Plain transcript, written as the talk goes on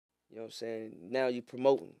You know what I'm saying? Now you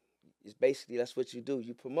promoting. It's basically that's what you do.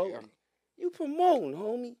 You promoting. Yeah. You promoting,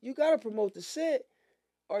 homie. You gotta promote the set,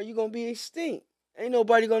 or you gonna be extinct. Ain't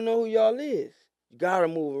nobody gonna know who y'all is. You gotta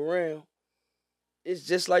move around. It's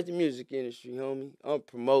just like the music industry, homie. I'm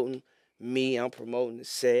promoting me. I'm promoting the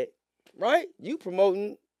set, right? You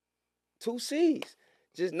promoting two C's.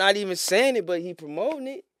 Just not even saying it, but he promoting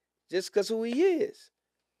it just because who he is.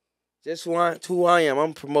 Just who I am.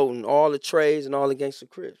 I'm promoting all the trades and all the gangster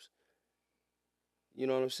crips. You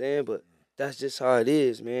know what I'm saying? But that's just how it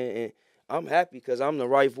is, man. And I'm happy because I'm the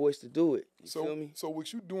right voice to do it. You feel me? So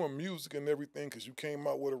with you doing music and everything, because you came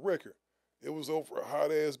out with a record, it was over a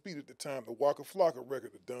hot ass beat at the time, the Waka Flocka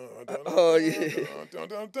record, the dun dun dun Oh, dun yeah. dun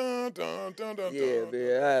dun dun dun dun dun. Yeah, dun,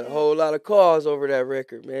 man. I had a dun. whole lot of calls over that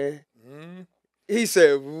record, man. Mm-hmm. He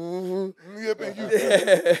said, "Woo." Yep, and yeah,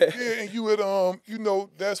 and you had you know,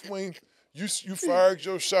 that's when you fired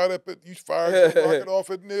your shot up at you fired your rocket off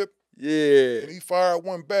at Nip, Yeah. and he fired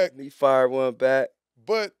one back. He fired one back.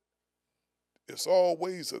 But it's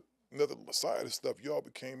always another side of stuff. Y'all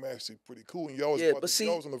became actually pretty cool, and y'all was, Yeah, but see,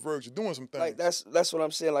 y'all was on the verge of doing some things. like that's what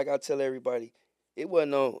I'm saying. Like I tell everybody, it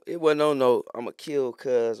wasn't on no I'ma kill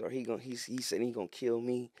cuz or he said he gonna kill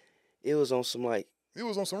me. It was on some like It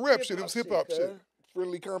was on some rap shit. It was hip hop cuz. shit.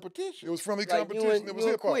 Friendly competition. It was friendly Like competition. It was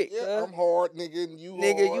hip hop. quick, Yeah, I'm hard, nigga, and you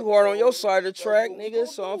nigga, hard. you hard on your so side of the that's track, what we nigga. gonna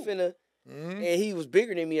So I'm do. finna. Mm-hmm. And he was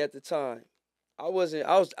bigger than me at the time.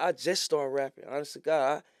 I just started rapping. Honest to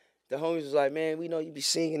God, the homies was like, man, we know you be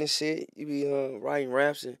singing and shit. You be writing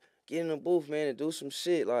raps and get in the booth, man, and do some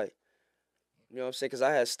shit. Like, you know what I'm saying? Because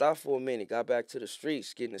I had stopped for a minute, got back to the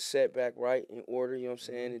streets, getting the set back right in order, you know what I'm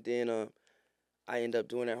saying? And then I ended up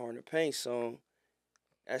doing that Hard in the Paint song.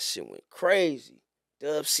 That shit went crazy.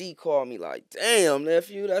 Dub C called me like, damn,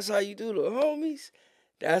 nephew, that's how you do the homies?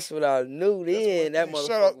 That's what I knew then. That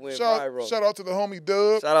motherfucker went viral. Shout out to the homie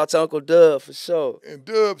Dub. Shout out to Uncle Dub for sure. And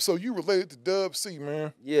Dub, so you related to Dub C,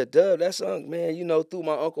 man. Yeah, Dub, that's man, you know, through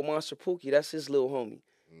my uncle Monster Pookie, that's his little homie.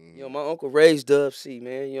 You know, my uncle raised Dub C,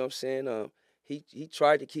 man, you know what I'm saying? He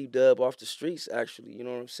tried to keep Dub off the streets, actually, you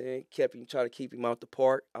know what I'm saying? Tried to keep him out the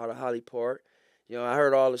park, out of Holly Park. You know, I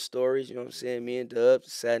heard all the stories, you know what I'm saying? Me and Dub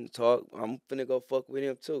sat and talked. I'm finna go fuck with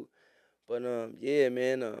him too. But yeah,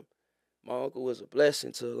 man, my uncle was a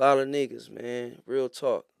blessing to a lot of niggas, man. Real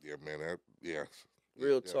talk. Yeah, man. Yeah.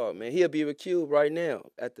 Real talk, man. He'll be with Cube right now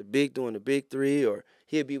at doing the Big 3, or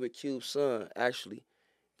he'll be with Cube's son. Actually,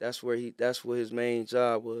 that's what his main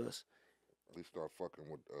job was. He started fucking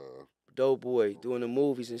with Doughboy, doing the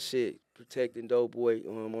movies and shit, protecting Doughboy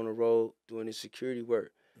on the road, doing his security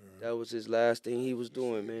work. That was his last thing he was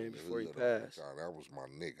doing, man, before he passed. That was my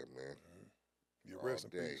nigga, man. You rest in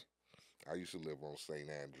peace. I used to live on St.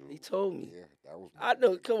 Andrews. He told me. Yeah, that was I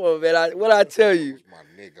know. Come on, man. What I tell you? That was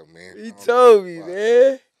my nigga, man. He told me,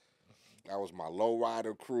 man. That was my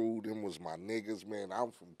lowrider crew. Them was my niggas, man.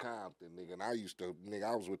 I'm from Compton, nigga. And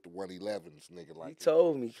I was with the 111s, nigga. Like, he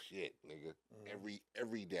told me. Shit, nigga.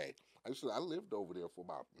 Every day. I lived over there for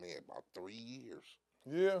about 3 years.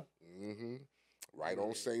 Yeah. Mm-hmm. Right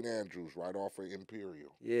on St. Andrews, right off of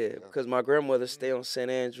Imperial. Yeah, because my grandmother stayed on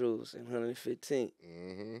St. Andrews in 115th.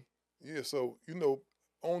 Mm-hmm. Yeah, so, you know,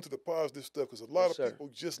 on to the positive stuff, because a lot of people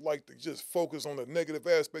just like to just focus on the negative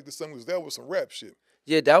aspect of something, because that was some rap shit.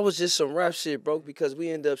 Yeah, that was just some rap shit, bro, because we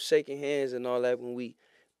ended up shaking hands and all that when we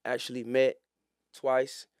actually met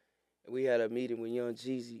twice. We had a meeting with Young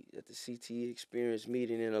Jeezy at the CTE Experience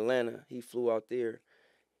meeting in Atlanta. He flew out there.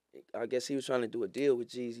 I guess he was trying to do a deal with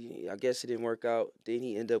Jeezy. I guess it didn't work out. Then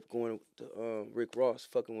he ended up going to Rick Ross,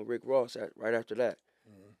 fucking with Rick Ross right after that.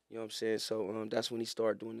 You know what I'm saying? So that's when he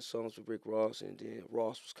started doing the songs with Rick Ross, and then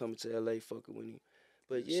Ross was coming to LA fucking with him.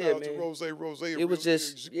 But yeah, shout out man. to Rose. It was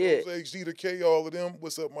just Rose, G to K, all of them.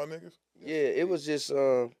 What's up, my niggas? Yeah, it was just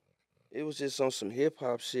on some hip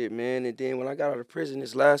hop shit, man. And then when I got out of prison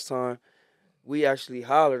this last time, we actually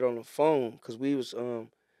hollered on the phone because we was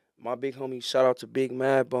my big homie. Shout out to Big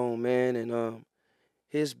Madbone, man, and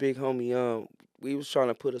his big homie. We was trying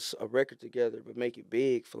to put a record together, but make it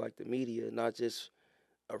big for like the media, not just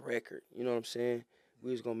a record. You know what I'm saying?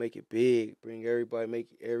 We was gonna make it big, make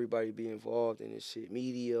everybody be involved in this shit,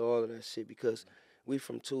 media, all of that shit, because we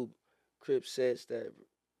from two Crip sets that,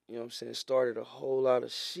 you know what I'm saying, started a whole lot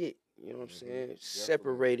of shit. You know what I'm saying?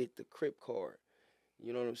 Separated the Crip card.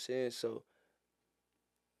 You know what I'm saying? So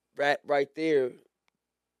right there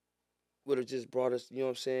would have just brought us, you know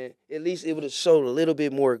what I'm saying? At least it would have showed a little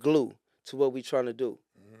bit more glue to what we trying to do.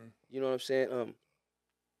 You know what I'm saying?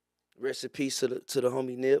 Rest in peace to the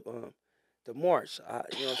homie Nip. The march, you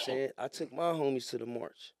know what I'm saying? I took my homies to the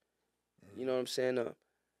march. You know what I'm saying?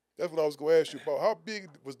 That's what I was going to ask you about. How big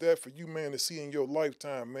was that for you, man, to see in your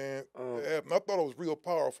lifetime, man? I thought it was real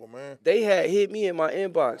powerful, man. They had hit me in my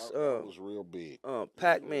inbox. That was real big.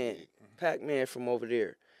 Pac-Man from over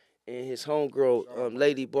there, and his homegirl,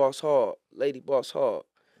 Lady Boss Hall.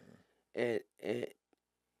 And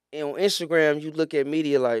on Instagram, you look at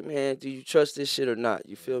media like, man, do you trust this shit or not?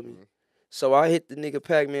 You feel me? So I hit the nigga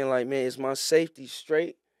Pac-Man like, man, is my safety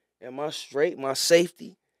straight? Am I straight? My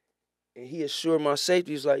safety? And he assured my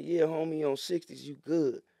safety. He's like, yeah, homie, on 60s, you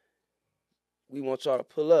good. We want y'all to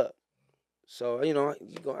pull up. So, you know,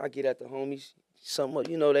 I get at the homies.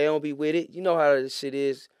 They don't be with it. You know how this shit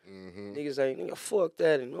is. Niggas like, nigga, fuck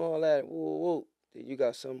that and all that. Woo, woo. Then you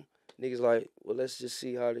got some niggas like, well, let's just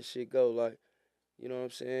see how this shit go. Like, you know what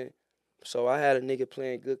I'm saying? So I had a nigga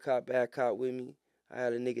playing good cop, bad cop with me. I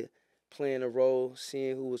had a nigga playing a role,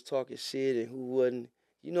 seeing who was talking shit and who wasn't.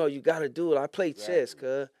 You know, you got to do it. I play chess,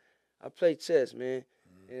 cuz. I play chess, man.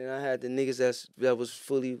 And I had the niggas that was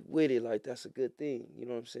fully with it. Like, that's a good thing. You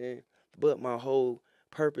know what I'm saying? But my whole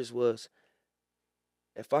purpose was,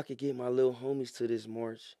 if I could get my little homies to this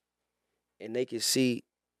march and they could see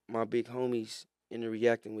my big homies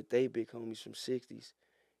interacting with they big homies from 60s,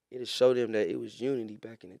 it'll show them that it was unity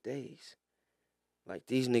back in the days. Like,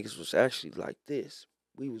 these niggas was actually like this.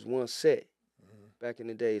 We was one set back in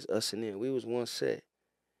the days, us and them. We was one set.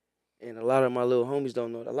 And a lot of my little homies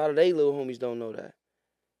don't know that. A lot of they little homies don't know that.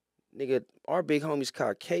 Nigga, our big homies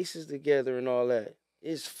caught cases together and all that.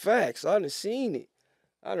 It's facts. I done seen it.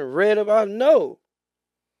 I done read about it. I know.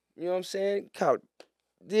 You know what I'm saying?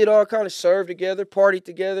 Did all kind of serve together, partied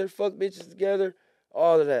together, fuck bitches together,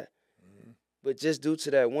 all of that. But just due to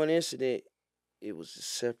that one incident, it was a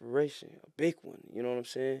separation, a big one. You know what I'm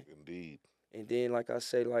saying? Indeed. And then, like I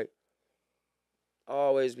say, like, I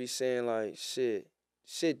always be saying, like, shit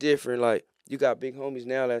different. Like, you got big homies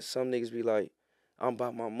now that some niggas be like, I'm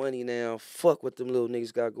about my money now. Fuck what them little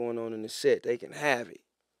niggas got going on in the set. They can have it.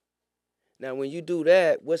 Now, when you do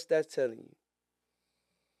that, what's that telling you?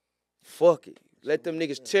 Fuck it. Let them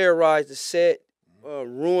niggas terrorize the set,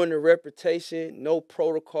 ruin the reputation, no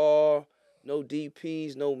protocol, no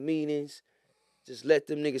DPs, no meetings. Just let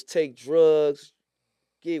them niggas take drugs,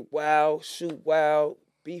 get wild, shoot wild,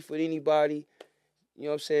 beef with anybody. You know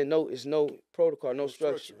what I'm saying? It's no protocol, no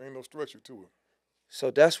structure. Ain't no structure to it. So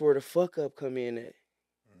that's where the fuck up come in at.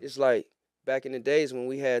 It's like back in the days when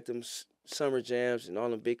we had them summer jams and all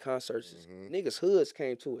them big concerts, niggas hoods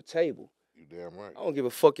came to a table. You damn right. I don't give a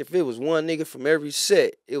fuck if it was one nigga from every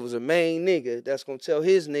set. It was a main nigga that's gonna tell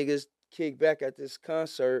his niggas, kick back at this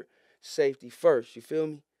concert, safety first. You feel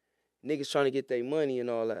me? Niggas trying to get their money and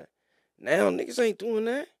all that. Now niggas ain't doing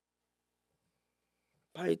that.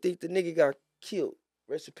 Probably think the nigga got killed.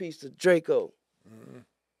 Rest in peace to Drakeo.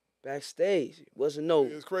 Backstage. It wasn't no.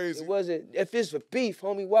 It's crazy. It wasn't. If it's for beef,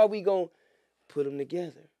 homie, why we gonna put them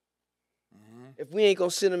together? If we ain't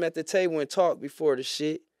gonna sit them at the table and talk before the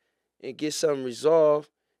shit and get something resolved,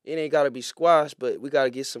 it ain't gotta be squashed, but we gotta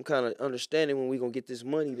get some kind of understanding when we gonna get this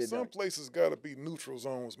money today. Some places gotta be neutral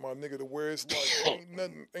zones, my nigga, to where it's like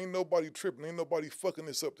ain't nobody tripping, ain't nobody fucking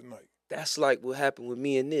this up tonight. That's like what happened with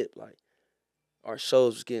me and Nip. Like, our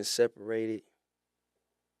shows was getting separated.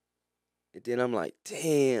 And then I'm like,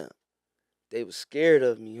 damn, they was scared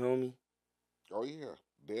of me, homie. Oh, yeah.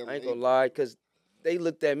 I ain't gonna lie, because they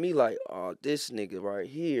looked at me like, oh, this nigga right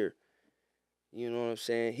here. You know what I'm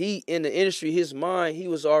saying? He, in the industry, his mind, he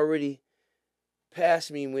was already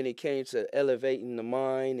past me when it came to elevating the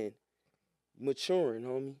mind and maturing,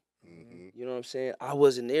 homie. You know what I'm saying? I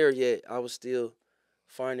wasn't there yet. I was still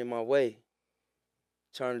finding my way,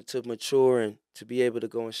 trying to mature and to be able to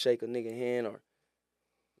go and shake a nigga hand or...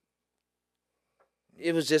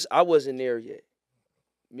 It was just, I wasn't there yet.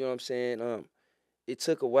 You know what I'm saying? It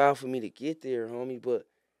took a while for me to get there, homie, but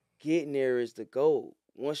getting there is the goal.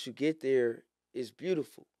 Once you get there, it's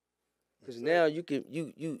beautiful. Because now you can,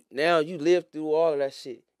 now you live through all of that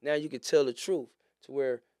shit. Now you can tell the truth to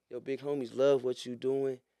where your big homies love what you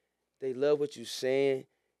doing. They love what you saying.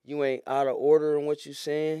 You ain't out of order in what you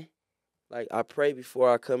saying. Like, I pray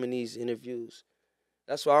before I come in these interviews.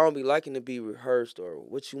 That's why I don't be liking to be rehearsed or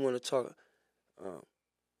what you want to talk.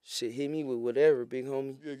 Shit, hit me with whatever, big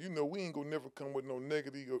homie. Yeah, you know, we ain't gonna never come with no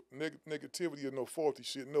negativity or no faulty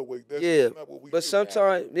shit. No way. That's not what we do. But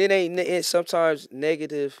sometimes sometimes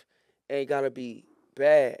negative ain't gotta be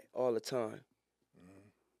bad all the time.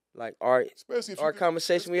 Like our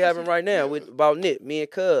conversation we having right now about Nip, me and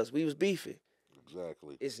Cuz, we was beefing.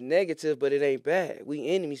 Exactly. It's negative, but it ain't bad. We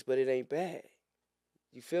enemies, but it ain't bad.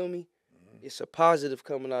 You feel me? It's a positive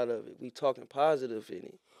coming out of it. We talking positive in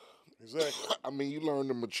it. Exactly. I mean, you learn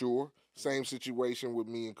to mature. Same situation with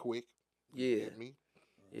me and Quick. Yeah. Me.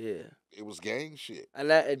 Yeah. It was gang shit. And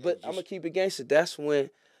that, but I'm gonna keep it gangster. That's when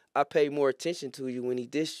I paid more attention to you when he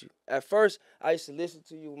dissed you. At first, I used to listen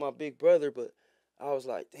to you with my big brother, but I was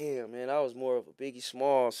like, damn, man, I was more of a Biggie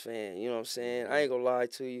Smalls fan. You know what I'm saying? I ain't gonna lie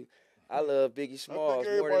to you. I love Biggie Smalls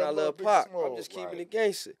more than I love Pac. I'm just keeping it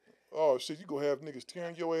gangster. Oh shit, you gonna have niggas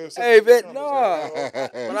tearing your ass up. Hey, man, nah.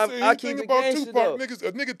 But I keep it gangster Tupac, though. Niggas,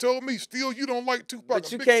 a nigga told me, still you don't like Tupac.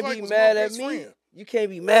 But you can't be mad at me. Friend. You can't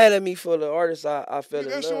be mad at me for the artist I fell in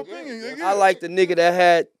love. That's your opinion. Yeah. I like the nigga that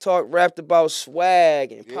had rapped about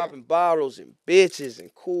swag and popping bottles and bitches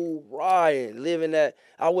and cool riding, living that.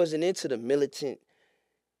 I wasn't into the militant.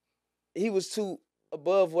 He was too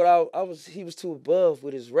above what I was. He was too above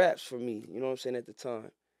with his raps for me. You know what I'm saying at the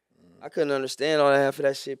time. I couldn't understand all that half of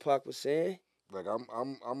that shit Pac was saying. Like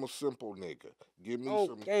I'm a simple nigga. Give me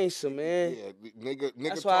some gangster, man. Yeah, nigga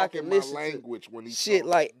That's why talking my language when he shit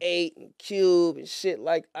like Eiht and Cube and shit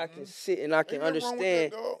like I can sit and I can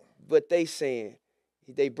understand. But they saying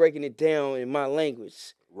they breaking it down in my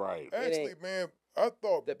language. Right. Actually, man, I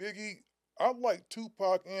thought Biggie. I like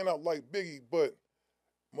Tupac and I like Biggie, but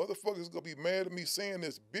motherfuckers gonna be mad at me saying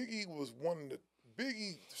this. Biggie was one of the.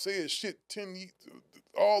 Biggie said shit 10 years.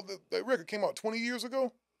 That record came out 20 years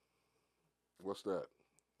ago. What's that?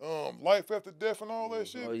 Life After Death and all that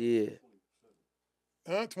shit. Oh yeah.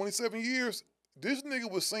 27 years. This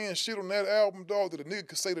nigga was saying shit on that album, dog, that a nigga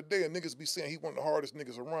could say today, and niggas be saying he one of the hardest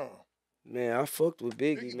niggas around. Man, I fucked with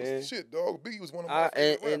Biggie, man. Was the shit, dog. Biggie was one of my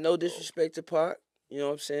favorite rappers, and no disrespect to Pac, you know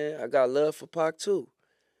what I'm saying? I got love for Pac too.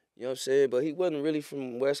 You know what I'm saying? But he wasn't really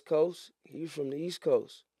from West Coast. He was from the East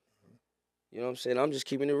Coast. You know what I'm saying? I'm just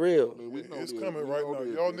keeping it real. I mean, it's coming right now.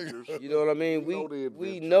 Y'all niggas. You know what I mean?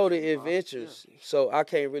 We know the adventures. So I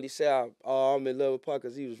can't really say I'm in love with Pac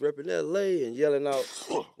because he was repping LA and yelling out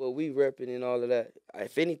what we repping and all of that.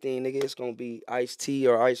 If anything, nigga, it's going to be Ice-T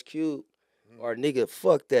or Ice Cube. Or nigga,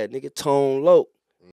 fuck that. Nigga, Tone Loc.